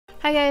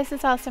Hi guys,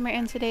 it's Awesome,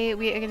 and today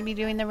we are going to be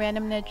doing the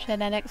Random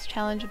Genetics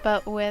Challenge,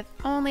 but with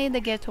only the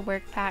Get to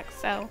Work pack.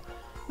 So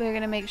we're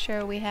going to make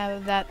sure we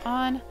have that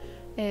on.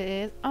 It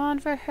is on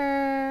for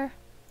her.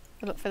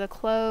 Look for the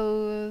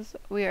clothes.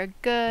 We are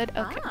good.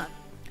 Okay.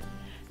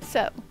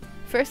 So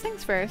first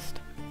things first,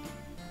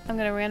 I'm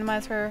going to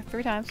randomize her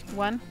 3 times.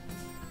 1,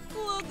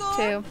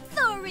 2,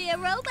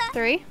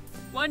 3.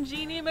 One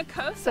Genie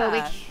Makosa. So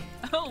we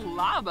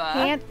Lava.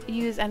 can't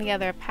use any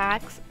other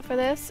packs for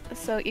this,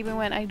 so even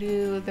when I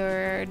do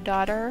their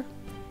daughter,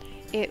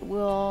 it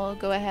will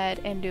go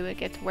ahead and do a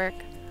Get to Work.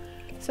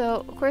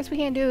 So of course we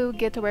can't do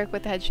Get to Work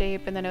with the head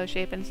shape and the nose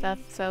shape and stuff,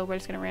 so we're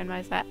just going to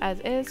randomize that as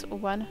is.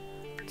 1,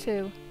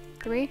 2,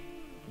 3.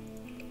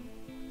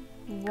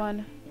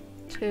 1,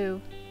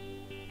 2,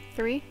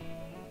 3.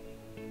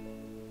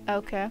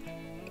 Okay.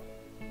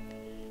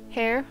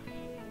 Hair,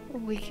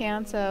 we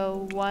can,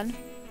 so 1,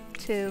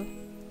 2,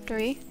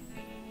 3.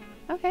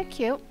 Okay,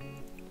 cute.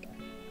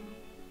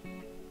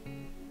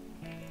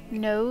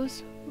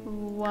 Nose,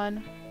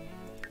 1,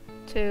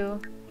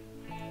 2,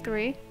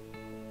 3.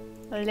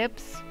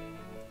 Lips,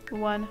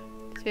 1,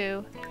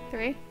 2,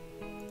 3.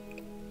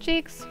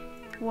 Cheeks,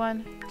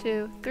 1,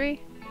 2, 3.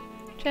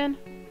 Chin,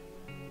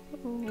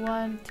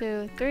 1,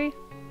 2, 3.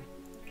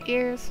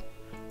 Ears,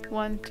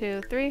 1,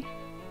 2, 3.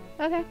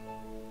 Okay.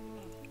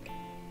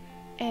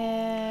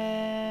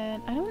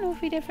 And I don't know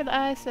if we did for the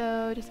eyes,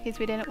 so just in case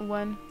we didn't,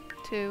 1,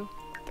 2,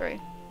 3.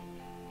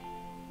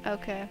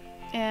 Okay.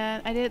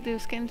 And I did do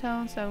skin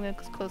tone, so I'm going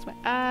to close my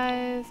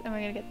eyes, and we're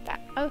going to get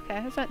that.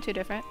 Okay, that's not too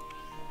different.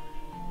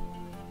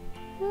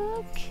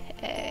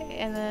 Okay,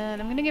 and then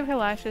I'm going to give her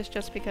lashes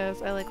just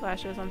because I like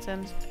lashes on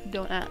Sims.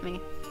 Don't at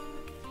me.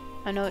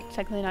 I know it's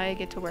technically not a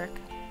Get to Work.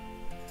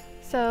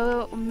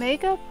 So,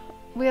 makeup.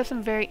 We have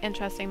some very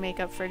interesting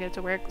makeup for Get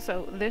to Work,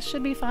 so this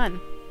should be fun.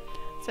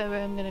 So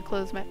I'm going to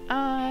close my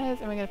eyes,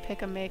 and we're going to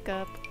pick a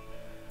makeup.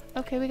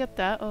 Okay, we got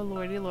that. Oh,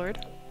 lordy lord.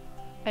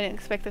 I didn't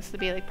expect this to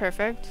be like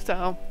perfect,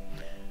 so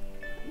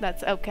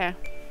that's okay.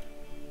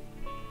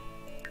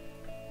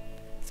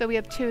 So we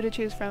have 2 to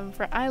choose from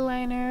for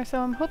eyeliner, so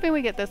I'm hoping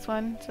we get this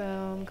one. So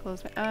I'm gonna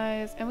close my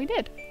eyes, and we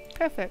did.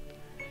 Perfect.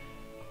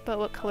 But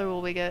what color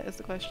will we get is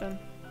the question.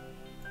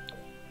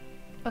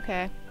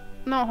 Okay.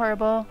 Not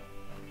horrible.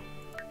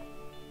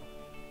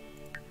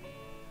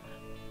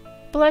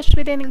 Blush,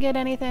 we didn't get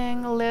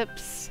anything.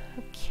 Lips,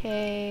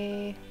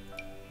 okay.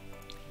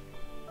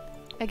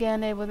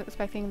 Again, I wasn't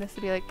expecting this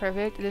to be like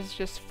perfect. It is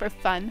just for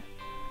fun.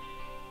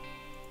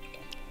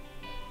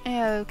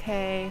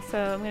 Okay,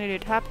 so I'm gonna do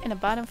top and a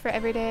bottom for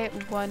every day.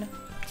 1,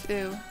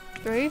 2,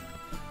 3.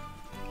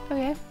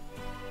 Okay.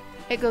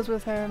 It goes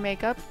with her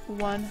makeup.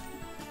 1,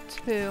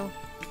 2,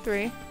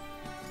 3.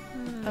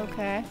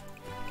 Okay.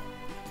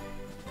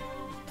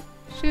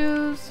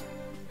 Shoes.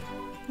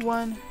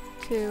 1,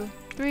 2,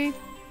 3.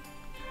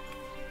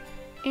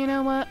 You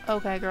know what?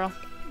 Okay, girl.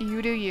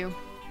 You do you.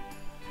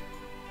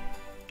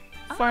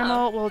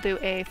 Formal, we'll do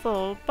a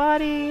full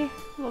body.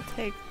 We'll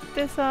take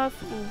this off.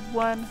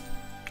 1,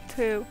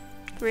 2,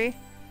 3.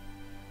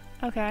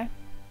 Okay.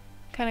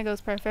 Kind of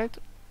goes perfect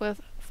with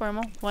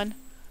formal. 1,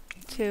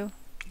 2,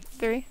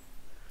 3.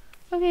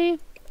 Okay.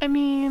 I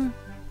mean,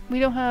 we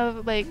don't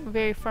have like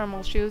very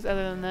formal shoes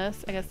other than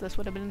this. I guess this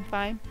would have been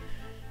fine.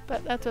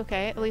 But that's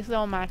okay. At least it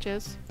all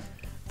matches.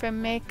 For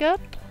makeup,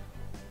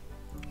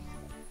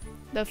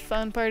 the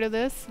fun part of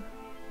this,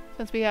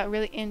 since we got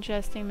really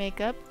interesting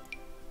makeup.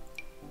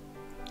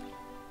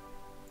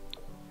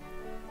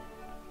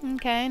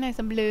 Okay, nice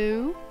and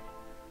blue.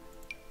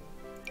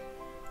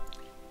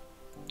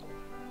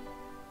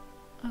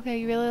 Okay,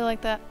 you really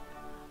like that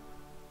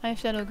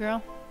eyeshadow,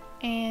 girl.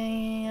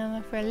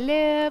 And for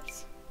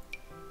lips,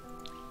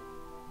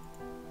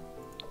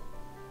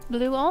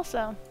 blue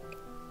also.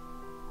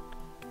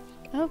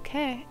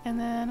 Okay, and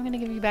then I'm gonna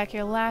give you back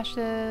your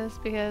lashes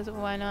because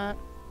why not?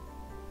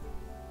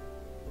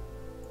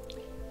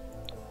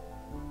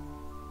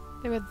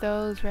 They were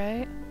those,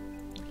 right?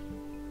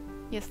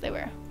 Yes, they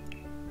were.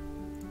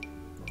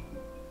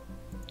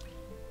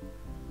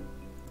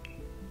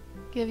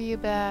 Give you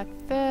back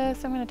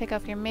this. I'm going to take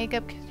off your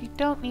makeup because you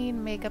don't need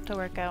makeup to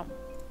work out.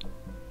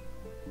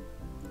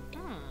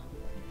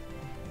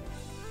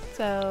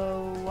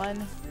 So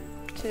 1,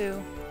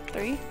 2,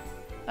 3.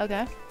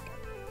 Okay.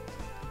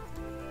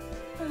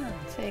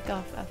 Take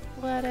off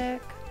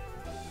athletic.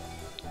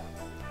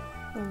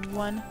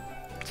 1,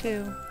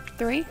 2,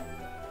 3.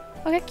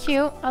 Okay,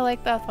 cute. I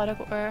like the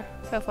athletic wear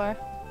so far.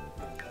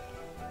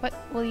 What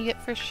will you get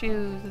for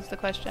shoes is the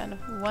question.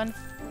 1,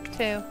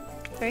 2,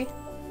 3.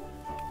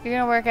 You're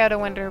gonna work out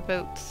in winter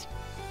boots.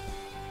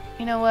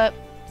 You know what?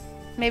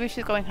 Maybe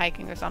she's going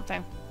hiking or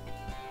something.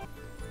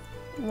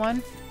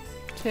 1,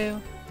 2,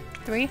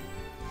 3.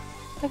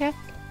 Okay.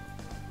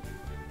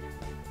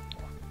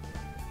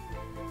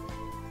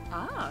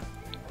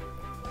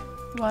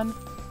 1,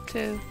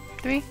 2,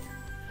 3.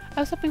 I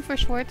was hoping for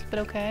shorts, but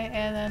okay.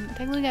 And then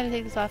technically gotta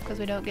take this off because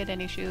we don't get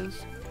any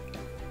shoes.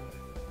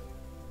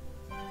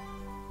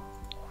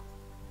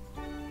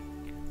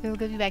 We will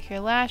give you back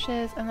your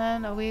lashes, and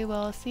then we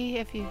will see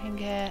if you can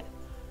get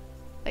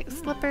like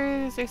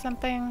slippers or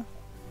something.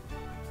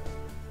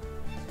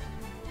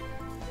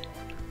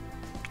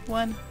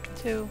 1,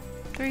 2,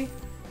 3.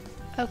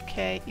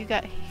 Okay, you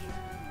got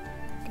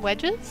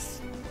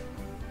wedges?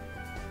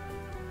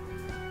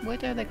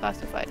 What are they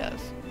classified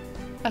as?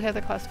 Okay,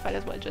 they're classified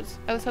as wedges.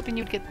 I was hoping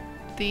you'd get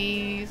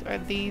these or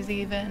these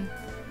even.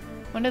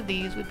 One of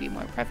these would be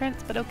more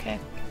preference, but okay.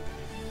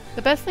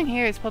 The best thing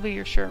here is probably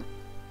your shirt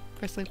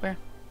for sleepwear.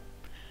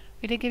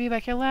 We did give you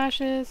back your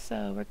lashes,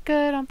 so we're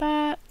good on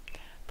that.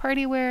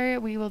 Party wear,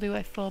 we will do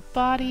a full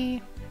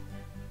body.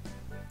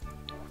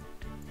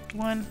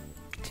 1,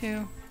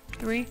 2,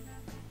 3.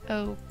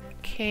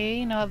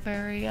 Okay, not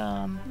very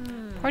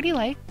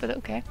party-like, but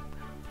okay.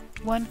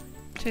 1,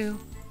 2,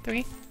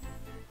 3.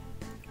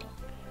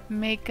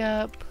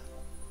 Makeup.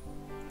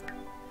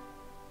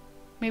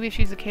 Maybe if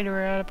she's a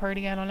caterer at a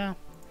party, I don't know.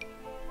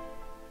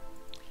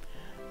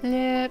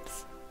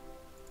 Lips.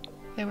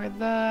 They were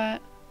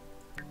that.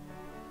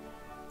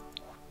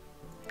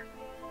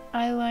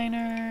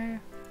 Eyeliner.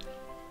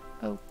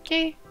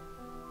 Okay.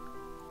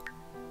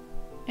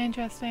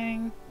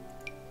 Interesting.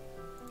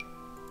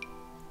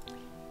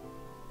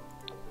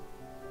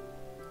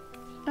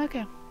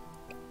 Okay.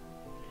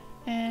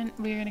 And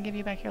we're gonna give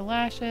you back your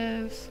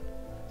lashes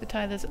to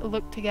tie this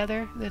look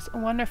together, this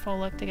wonderful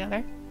look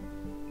together.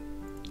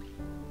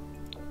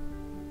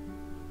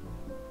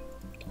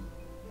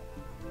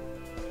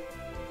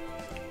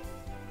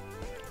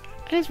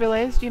 I just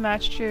realized you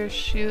matched your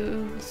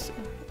shoes,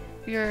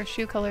 your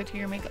shoe color to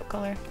your makeup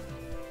color.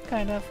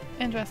 Kind of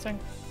interesting.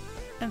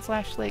 And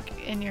slash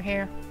like in your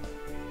hair.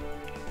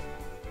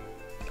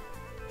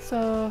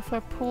 So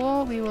for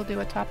pool, we will do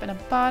a top and a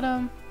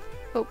bottom.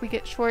 Hope we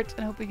get shorts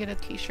and hope we get a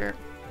t-shirt.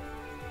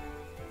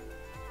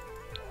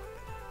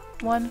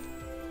 1,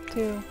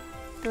 2,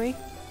 3.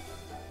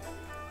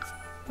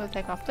 We'll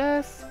take off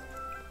this.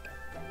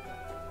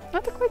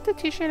 Not quite the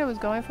t-shirt I was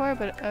going for,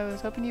 but I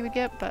was hoping you would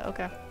get, but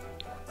okay.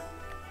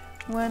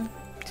 1,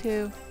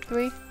 2,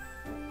 3.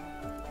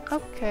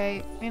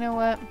 Okay, you know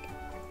what?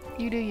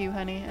 You do you,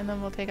 honey, and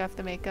then we'll take off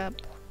the makeup.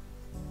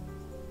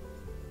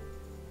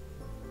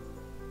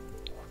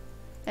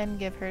 And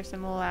give her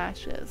some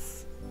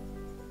lashes.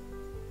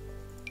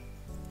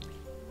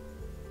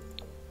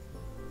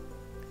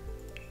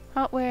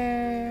 Hot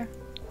wear.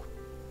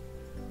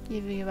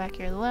 Give you back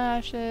your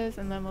lashes,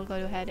 and then we'll go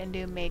ahead and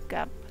do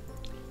makeup.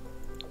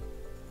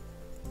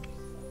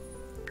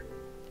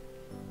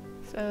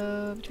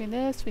 So between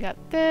this, we got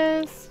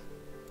this.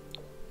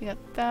 We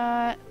got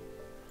that.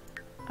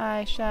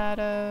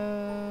 Eyeshadow.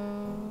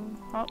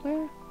 Hot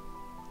wear?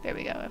 There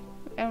we go.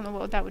 I don't know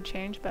what that would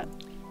change, but.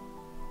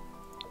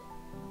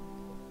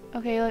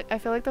 Okay, like, I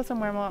feel like that's a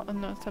more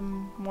no,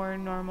 some more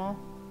normal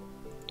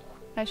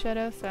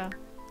eyeshadow, so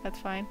that's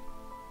fine.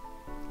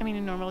 I mean,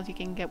 as normal as you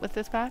can get with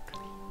this pack.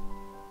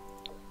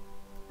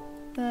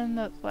 Then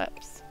the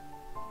lips.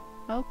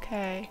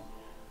 Okay.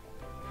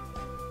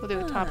 We'll do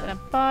a top and a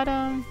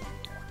bottom.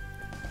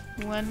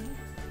 1,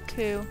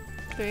 2,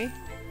 3.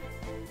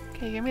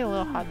 Okay, you're gonna be a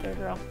little hot there,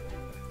 girl.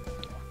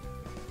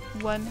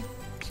 1,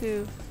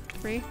 2,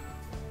 3.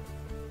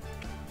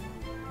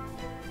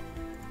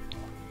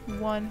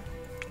 1,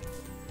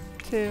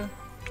 2,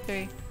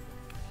 3.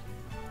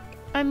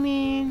 I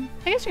mean,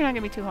 I guess you're not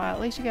gonna be too hot.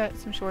 At least you got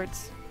some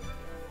shorts.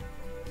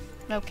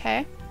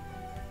 Okay.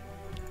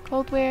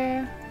 Cold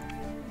wear.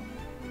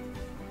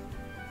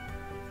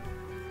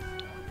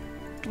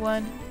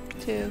 1,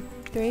 2,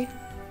 3.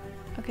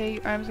 Okay,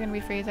 your arms are gonna be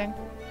freezing.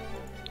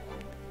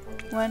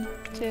 1,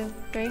 2,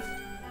 3.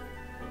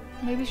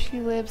 Maybe she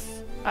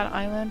lives on an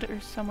island or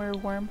somewhere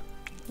warm.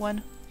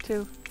 1,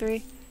 2,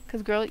 3.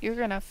 Cause girl, you're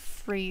gonna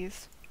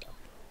freeze.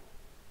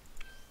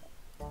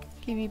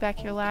 Give me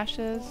back your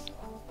lashes.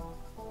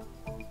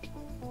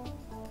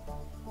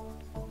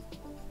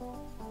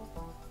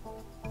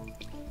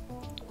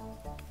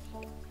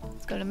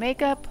 Let's go to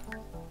makeup.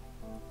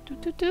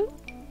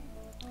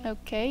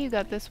 Okay, you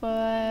got this one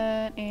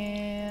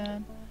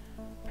and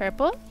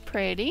purple,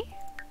 pretty.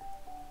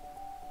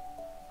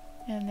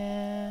 And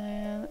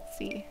then let's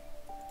see.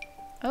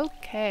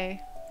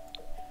 Okay,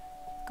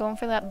 going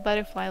for that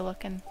butterfly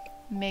looking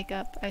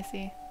makeup. I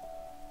see.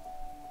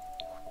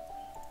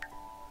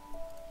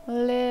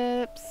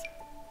 Lips.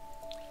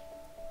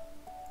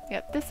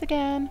 Got this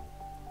again,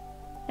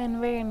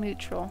 and very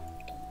neutral.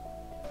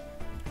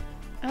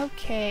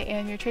 Okay,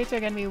 and your traits are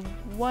gonna be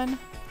 1,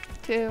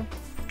 2,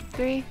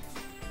 3.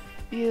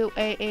 You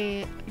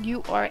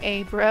are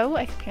a bro.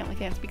 I apparently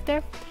can't speak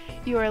there.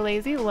 You are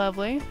lazy,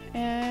 lovely,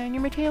 and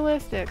you're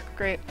materialistic.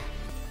 Great.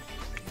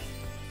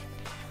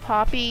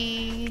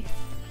 Poppy.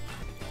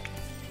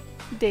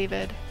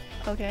 David.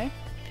 Okay.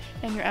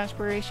 And your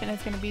aspiration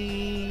is gonna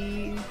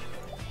be.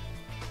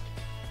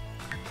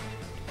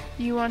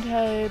 You want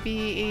to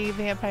be a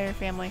vampire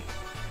family.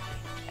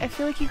 I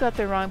feel like you got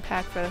the wrong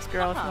pack for this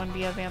girl if you want to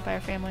be a vampire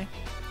family.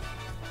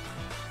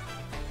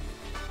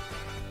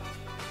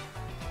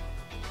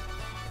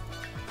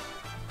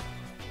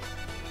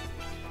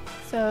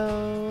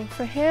 So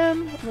for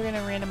him, we're going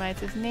to randomize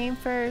his name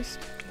first.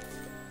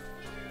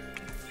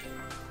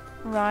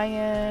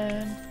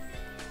 Ryan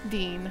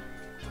Dean.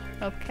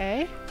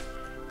 Okay.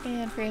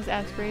 And for his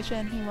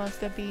aspiration, he wants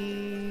to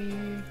be...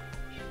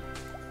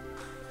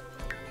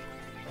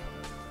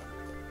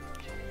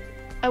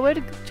 I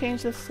would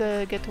change this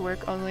to get to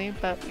work only,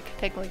 but we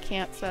technically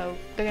can't, so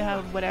they're gonna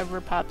have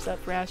whatever pops up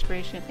for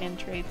aspiration and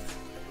traits.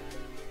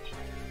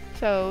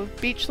 So,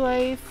 beach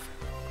life.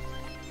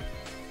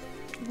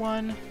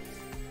 1,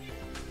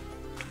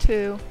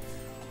 2,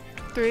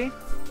 3.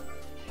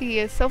 He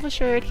is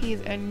self-assured, he's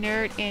a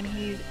nerd, and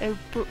he's a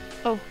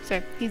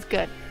he's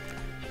good.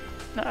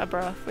 Not a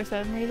bro. For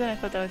some reason, I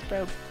thought that was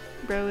bro.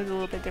 Bro is a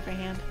little bit different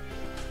hand.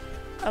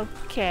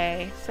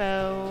 Okay,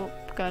 so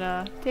I'm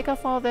gonna take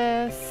off all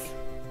this.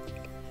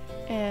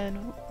 And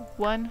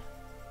 1,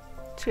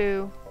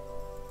 2,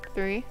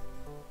 3.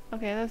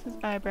 Okay, that's his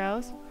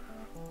eyebrows.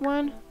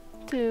 1,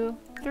 2,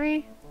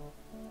 3.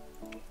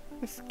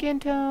 For skin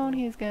tone,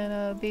 he's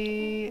gonna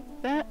be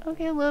that.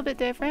 Okay, a little bit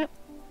different.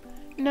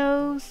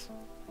 Nose.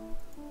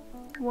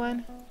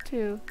 1,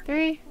 2,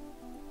 3.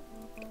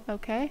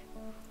 Okay.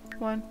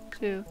 1,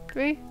 2,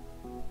 3.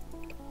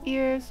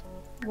 Ears.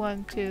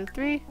 1, 2,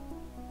 3.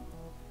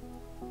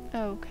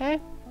 Okay.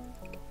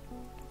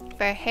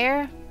 For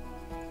hair.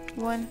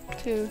 1,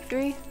 2,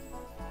 3.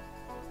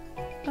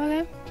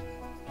 Okay.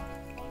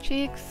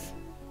 Cheeks.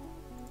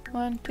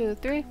 1, 2,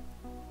 3.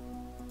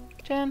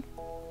 Chin.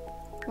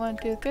 1,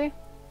 2, 3. I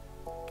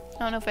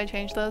don't know if I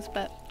changed those,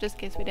 but just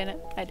in case we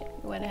didn't,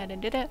 went ahead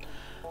and did it.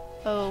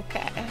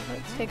 Okay,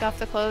 let's take off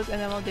the clothes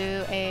and then we'll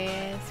do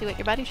a see what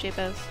your body shape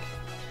is.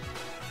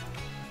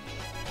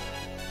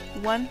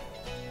 1,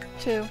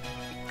 2,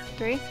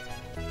 3.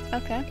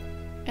 Okay,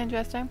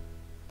 interesting.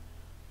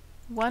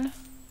 1,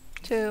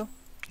 2,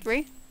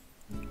 3.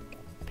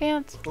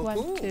 Pants.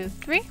 1, 2,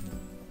 3.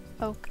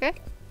 Okay.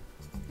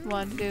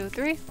 1, 2,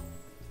 3.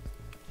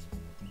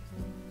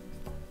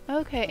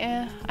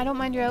 Okay, I don't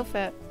mind your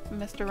outfit,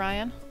 Mr.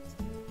 Ryan.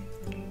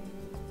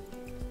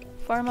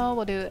 Formal,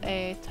 we'll do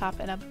a top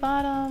and a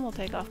bottom. We'll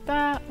take off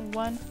that.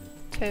 1,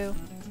 2,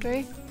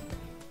 3.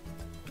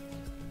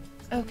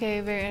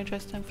 Okay, very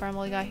interesting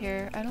formal you got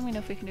here. I don't even know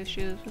if we can do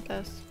shoes with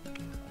this.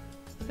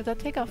 Does that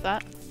take off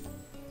that?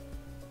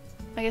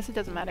 I guess it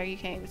doesn't matter, you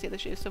can't even see the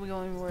shoes, so we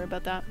won't even worry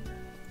about that.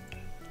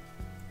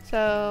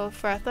 So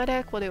for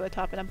athletic, we'll do a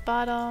top and a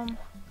bottom.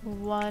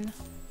 1,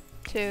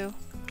 2,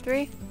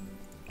 3.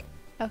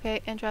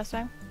 Okay,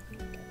 interesting.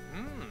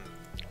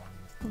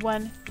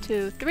 1,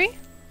 2, 3.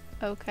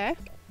 Okay.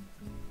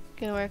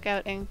 Gonna work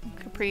out in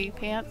capri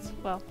pants.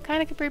 Well,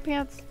 kind of capri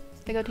pants.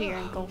 They go to your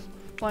ankles.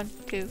 1,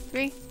 2,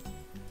 3.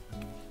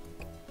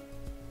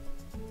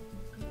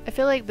 I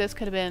feel like this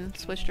could have been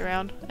switched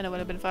around and it would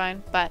have been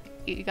fine, but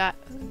you got,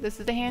 this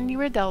is the hand you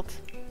were dealt.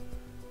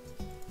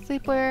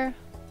 Sleepwear.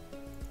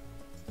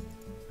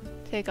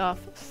 Take off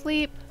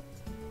sleep.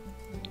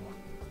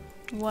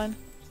 1,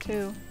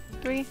 2,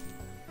 3.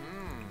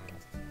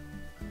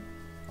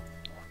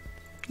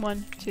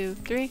 1, 2,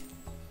 3.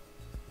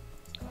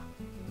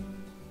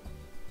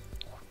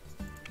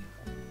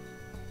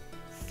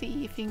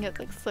 See if you can get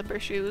like slipper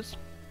shoes.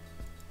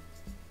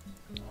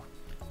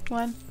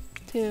 1,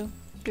 2,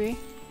 3.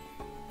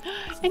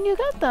 And you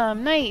got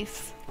them!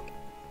 Nice!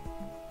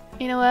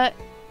 You know what?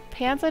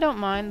 Pants I don't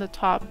mind, the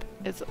top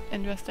is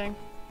interesting.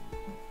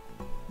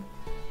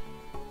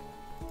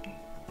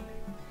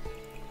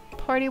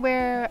 Party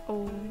wear,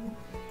 oh,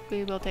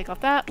 we will take off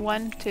that.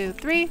 1, 2,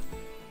 3.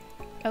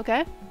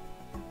 Okay.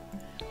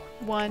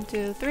 1,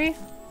 2, 3.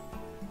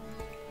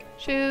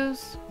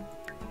 Shoes.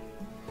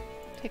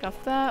 Take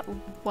off that.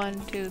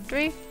 1, 2,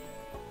 3.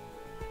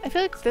 I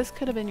feel like this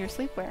could have been your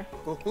sleepwear.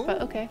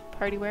 But okay,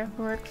 party wear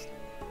works.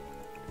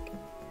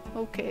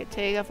 Okay,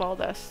 take off all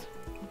this.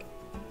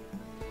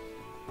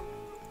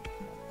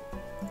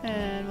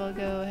 And we'll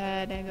go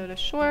ahead and go to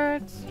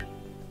shorts.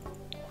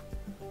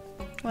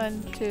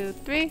 1, 2,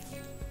 3.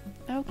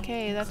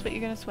 Okay, that's what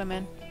you're gonna swim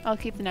in. I'll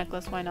keep the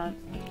necklace, why not?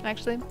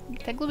 Actually,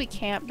 technically we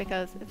can't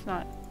because it's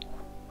not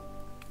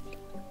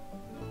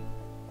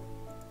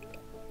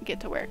get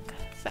to work,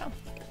 so.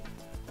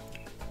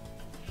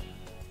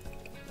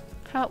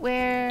 Hot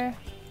wear.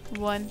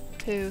 1,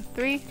 2,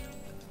 3.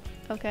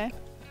 Okay.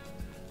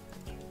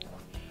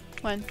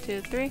 1,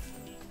 2, 3.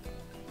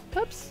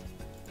 Oops.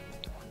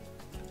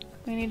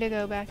 We need to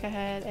go back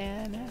ahead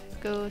and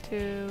go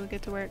to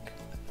get to work.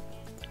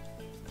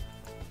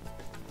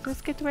 Is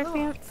this get to work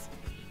pants?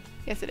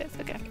 Yes, it is.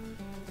 Okay.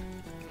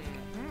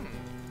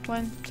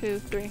 1, 2,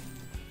 3.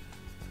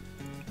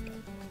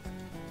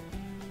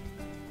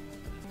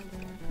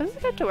 Does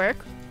it get to work?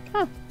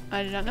 Huh.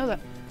 I did not know that.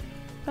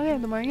 Okay,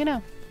 the more you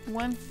know.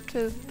 1,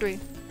 2, 3.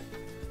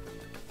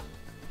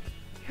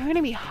 You're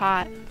gonna be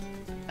hot.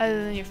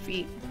 Other than your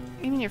feet.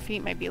 Even your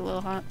feet might be a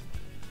little hot.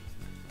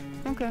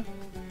 Okay.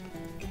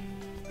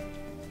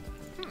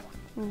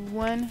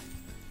 1,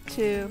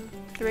 2,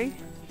 3.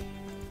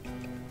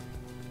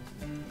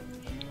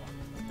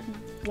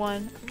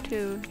 1,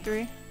 2,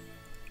 3.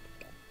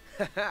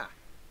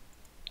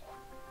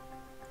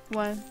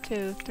 1,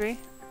 2, 3.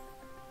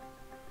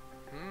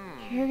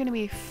 You're gonna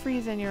be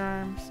freezing your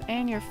arms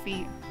and your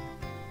feet.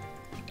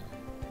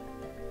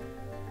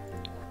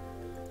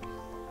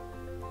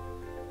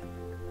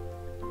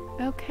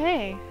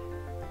 Okay.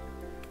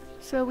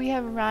 So we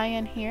have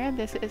Ryan here.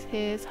 This is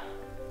his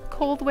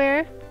cold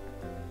wear.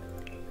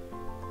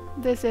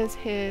 This is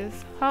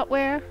his hot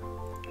wear.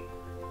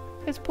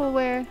 His pool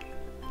wear.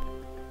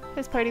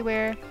 His party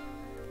wear.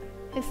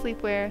 His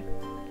sleep wear.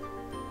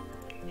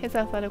 His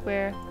athletic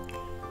wear.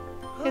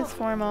 His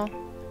formal.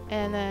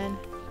 And then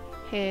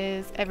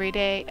his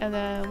everyday. And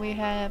then we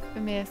have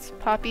Miss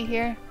Poppy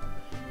here.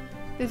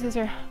 This is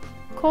her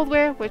cold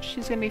wear, which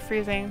she's going to be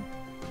freezing.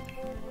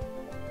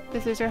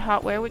 This is her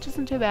hot wear, which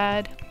isn't too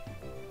bad.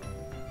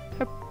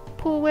 Her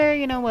pool wear,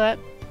 you know what?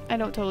 I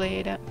don't totally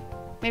hate it.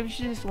 Maybe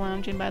she's just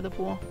lounging by the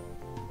pool.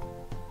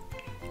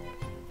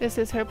 This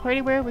is her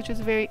party wear, which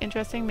is very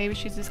interesting. Maybe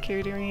she's just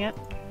carrying it.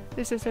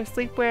 This is her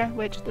sleep wear,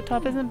 which the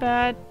top isn't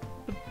bad.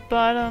 The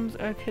bottoms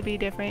could be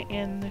different,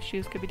 and the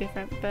shoes could be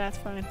different, but that's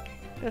fine.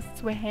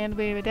 That's the hand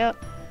wave it out.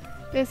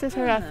 This is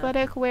her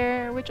athletic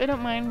wear, which I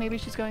don't mind. Maybe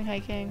she's going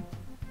hiking.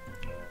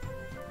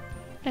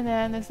 And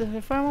then this is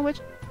her formal, which,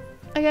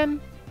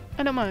 again,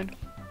 I don't mind.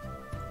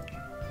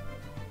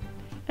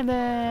 And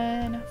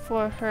then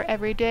for her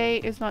everyday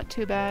is not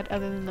too bad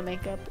other than the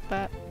makeup,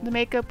 but the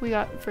makeup we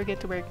got for Get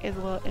to Work is a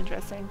little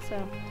interesting,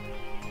 so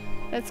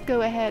let's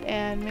go ahead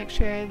and make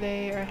sure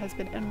they are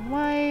husband and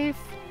wife.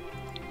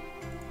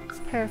 It's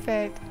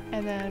perfect.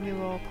 And then we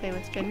will play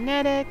with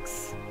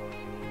genetics.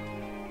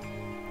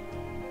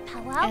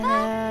 And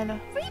then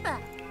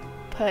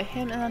put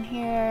him on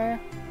here.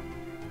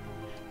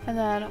 And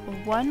then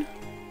 1,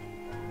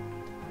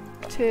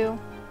 2,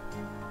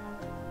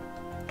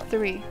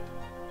 3.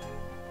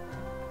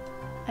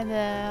 And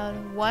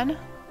then 1.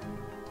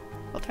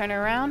 We'll turn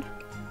her around.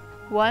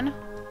 1,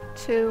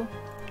 2,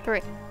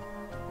 3.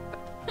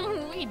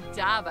 We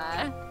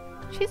daba.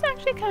 She's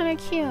actually kind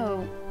of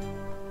cute.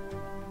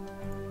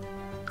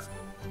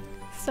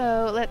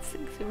 So let's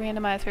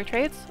randomize her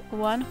traits.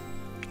 1,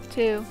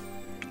 2,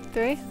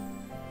 3.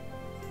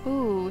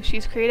 Ooh,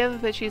 she's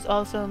creative, but she's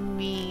also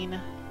mean.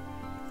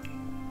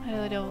 I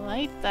really don't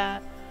like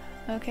that.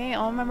 Okay,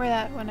 I'll remember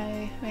that when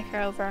I make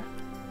her over.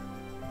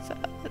 So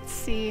let's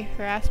see,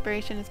 her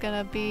aspiration is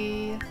gonna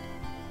be...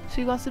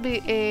 She wants to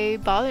be a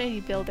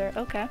bodybuilder,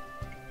 okay.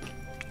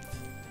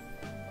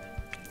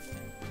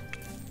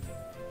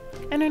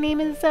 And her name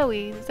is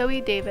Zoe.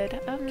 Zoe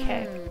David,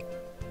 okay.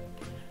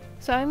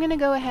 So I'm gonna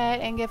go ahead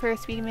and give her a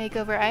speed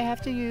makeover. I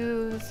have to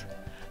use...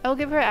 I'll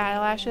give her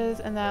eyelashes,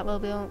 and that will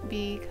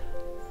be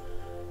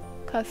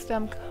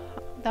custom...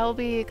 That will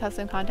be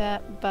custom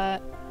content,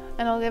 but...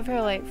 And I'll give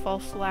her like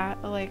false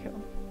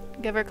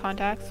give her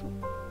contacts,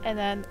 and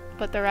then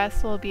but the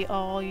rest will be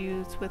all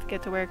used with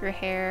Get to Work. Her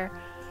hair,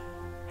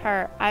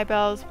 her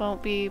eyebrows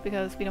won't be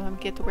because we don't have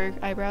Get to Work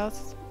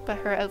eyebrows, but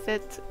her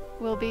outfit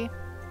will be.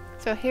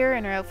 So hair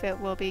and her outfit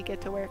will be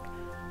Get to Work.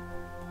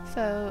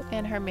 So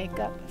and her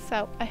makeup.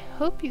 So I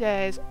hope you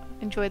guys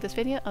enjoyed this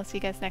video. I'll see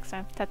you guys next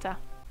time. Ta-ta.